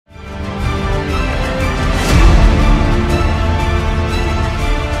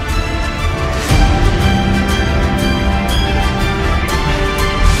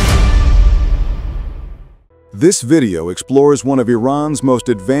This video explores one of Iran's most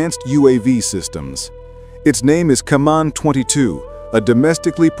advanced UAV systems. Its name is Kaman-22, a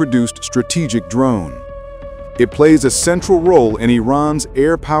domestically produced strategic drone. It plays a central role in Iran's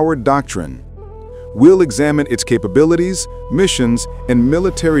air-powered doctrine. We'll examine its capabilities, missions, and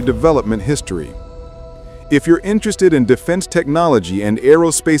military development history. If you're interested in defense technology and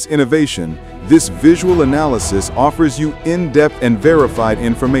aerospace innovation, this visual analysis offers you in-depth and verified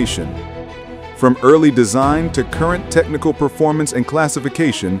information. From early design to current technical performance and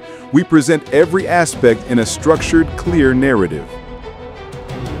classification, we present every aspect in a structured, clear narrative.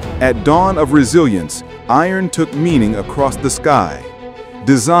 At dawn of resilience, iron took meaning across the sky.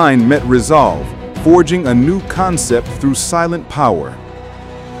 Design met resolve, forging a new concept through silent power.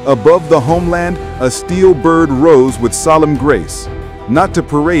 Above the homeland, a steel bird rose with solemn grace, not to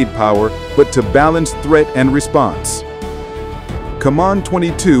parade power, but to balance threat and response.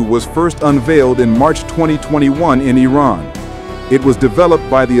 Kaman-22 was first unveiled in March 2021 in Iran. It was developed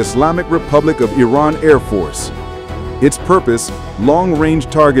by the Islamic Republic of Iran Air Force. Its purpose: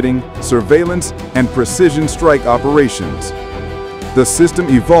 long-range targeting, surveillance, and precision strike operations. The system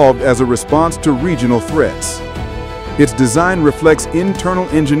evolved as a response to regional threats. Its design reflects internal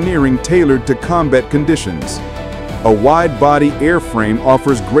engineering tailored to combat conditions. A wide-body airframe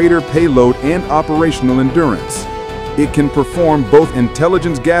offers greater payload and operational endurance. It can perform both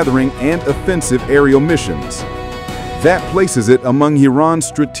intelligence gathering and offensive aerial missions. That places it among Iran's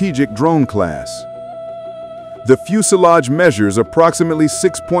strategic drone class. The fuselage measures approximately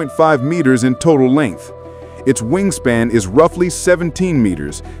 6.5 meters in total length. Its wingspan is roughly 17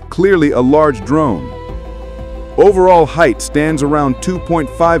 meters, clearly a large drone. Overall height stands around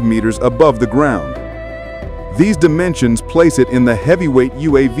 2.5 meters above the ground. These dimensions place it in the heavyweight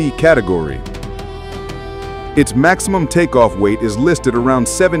UAV category. Its maximum takeoff weight is listed around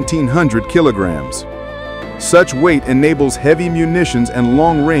 1,700 kilograms. Such weight enables heavy munitions and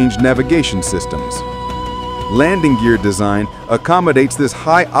long-range navigation systems. Landing gear design accommodates this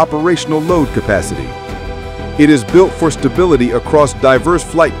high operational load capacity. It is built for stability across diverse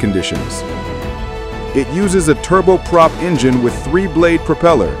flight conditions. It uses a turboprop engine with 3-blade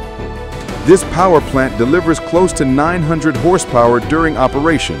propeller. This power plant delivers close to 900 horsepower during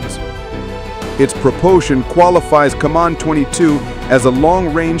operations. Its propulsion qualifies Kaman-22 as a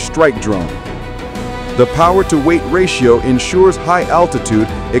long-range strike drone. The power-to-weight ratio ensures high-altitude,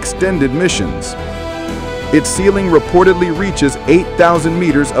 extended missions. Its ceiling reportedly reaches 8,000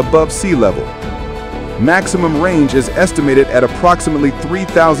 meters above sea level. Maximum range is estimated at approximately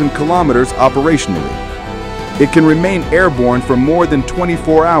 3,000 kilometers operationally. It can remain airborne for more than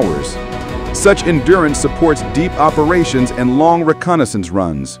 24 hours. Such endurance supports deep operations and long reconnaissance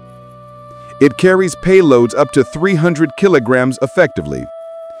runs. It carries payloads up to 300 kilograms effectively.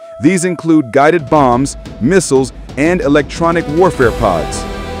 These include guided bombs, missiles, and electronic warfare pods.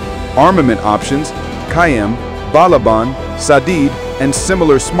 Armament options: Qaem, Balaban, Sadid, and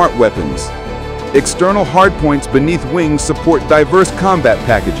similar smart weapons. External hardpoints beneath wings support diverse combat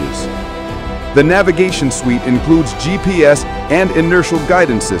packages. The navigation suite includes GPS and inertial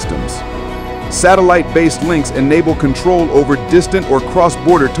guidance systems. Satellite-based links enable control over distant or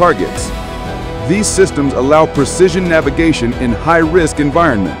cross-border targets. These systems allow precision navigation in high-risk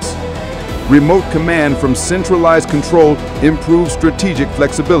environments. Remote command from centralized control improves strategic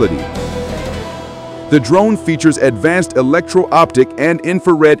flexibility. The drone features advanced electro-optic and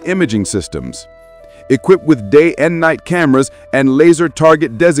infrared imaging systems, equipped with day and night cameras and laser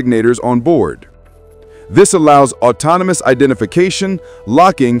target designators on board. This allows autonomous identification,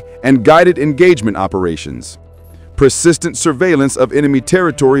 locking, and guided engagement operations. Persistent surveillance of enemy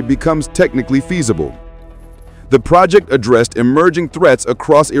territory becomes technically feasible. The project addressed emerging threats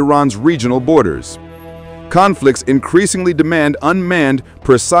across Iran's regional borders. Conflicts increasingly demand unmanned,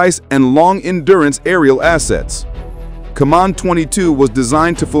 precise, and long-endurance aerial assets. Kaman-22 was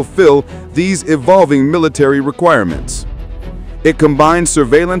designed to fulfill these evolving military requirements. It combines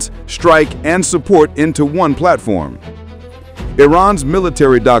surveillance, strike, and support into one platform. Iran's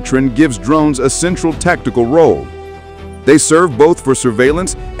military doctrine gives drones a central tactical role. They serve both for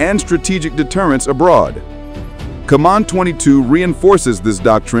surveillance and strategic deterrence abroad. Kaman-22 reinforces this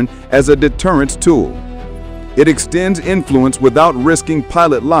doctrine as a deterrence tool. It extends influence without risking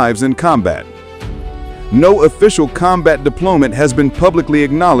pilot lives in combat. No official combat deployment has been publicly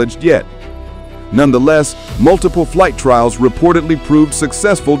acknowledged yet. Nonetheless, multiple flight trials reportedly proved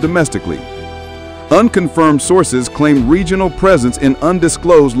successful domestically. Unconfirmed sources claim regional presence in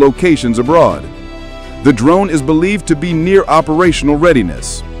undisclosed locations abroad. The drone is believed to be near operational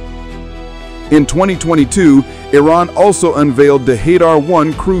readiness. In 2022, Iran also unveiled the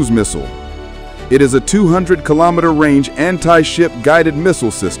Haydar-1 cruise missile. It is a 200-kilometer range anti-ship guided missile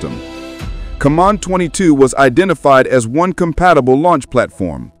system. Kaman-22 was identified as one compatible launch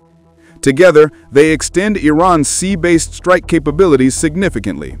platform. Together, they extend Iran's sea-based strike capabilities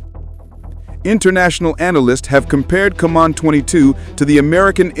significantly. International analysts have compared Kaman-22 to the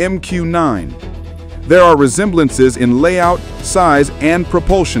American MQ-9. There are resemblances in layout, size, and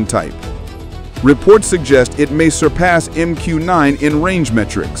propulsion type. Reports suggest it may surpass MQ-9 in range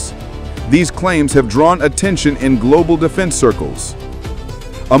metrics. These claims have drawn attention in global defense circles.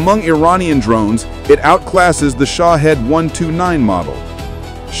 Among Iranian drones, it outclasses the Shahed 129 model.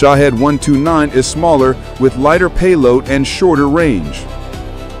 Shahed 129 is smaller, with lighter payload and shorter range.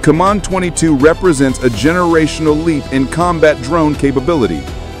 Kaman-22 represents a generational leap in combat drone capability.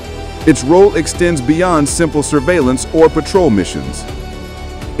 Its role extends beyond simple surveillance or patrol missions.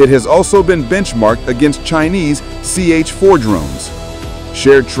 It has also been benchmarked against Chinese CH-4 drones.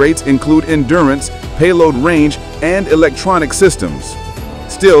 Shared traits include endurance, payload range, and electronic systems.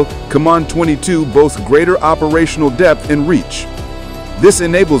 Still, Kaman-22 boasts greater operational depth and reach. This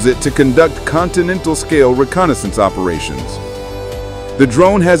enables it to conduct continental-scale reconnaissance operations. The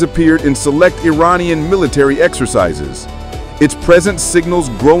drone has appeared in select Iranian military exercises. Its presence signals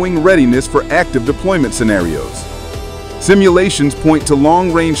growing readiness for active deployment scenarios. Simulations point to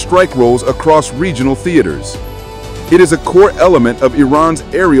long-range strike roles across regional theaters. It is a core element of Iran's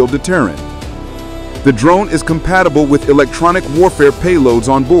aerial deterrent. The drone is compatible with electronic warfare payloads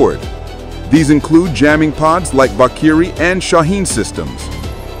on board. These include jamming pods like Bakiri and Shaheen systems.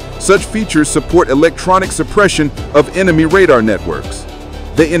 Such features support electronic suppression of enemy radar networks.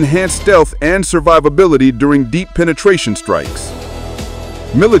 They enhance stealth and survivability during deep penetration strikes.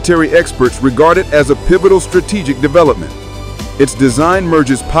 Military experts regard it as a pivotal strategic development. Its design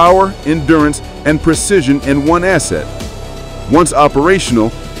merges power, endurance, and precision in one asset. Once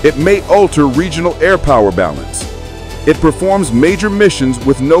operational, it may alter regional air power balance. It performs major missions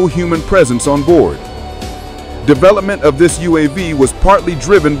with no human presence on board. Development of this UAV was partly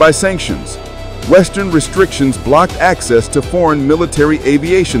driven by sanctions. Western restrictions blocked access to foreign military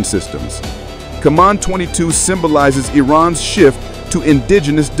aviation systems. Kaman-22 symbolizes Iran's shift to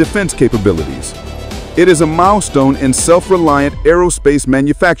indigenous defense capabilities. It is a milestone in self-reliant aerospace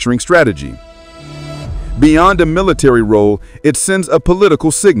manufacturing strategy. Beyond a military role, it sends a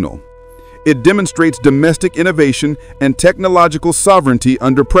political signal. It demonstrates domestic innovation and technological sovereignty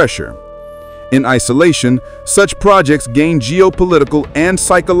under pressure. In isolation, such projects gain geopolitical and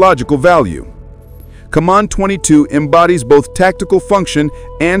psychological value. Kaman-22 embodies both tactical function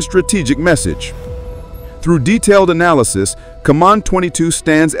and strategic message. Through detailed analysis, Kaman-22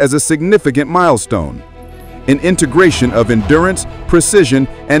 stands as a significant milestone, an integration of endurance, precision,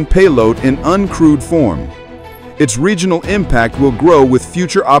 and payload in uncrewed form. Its regional impact will grow with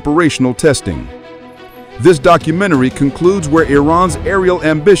future operational testing. This documentary concludes where Iran's aerial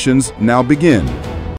ambitions now begin.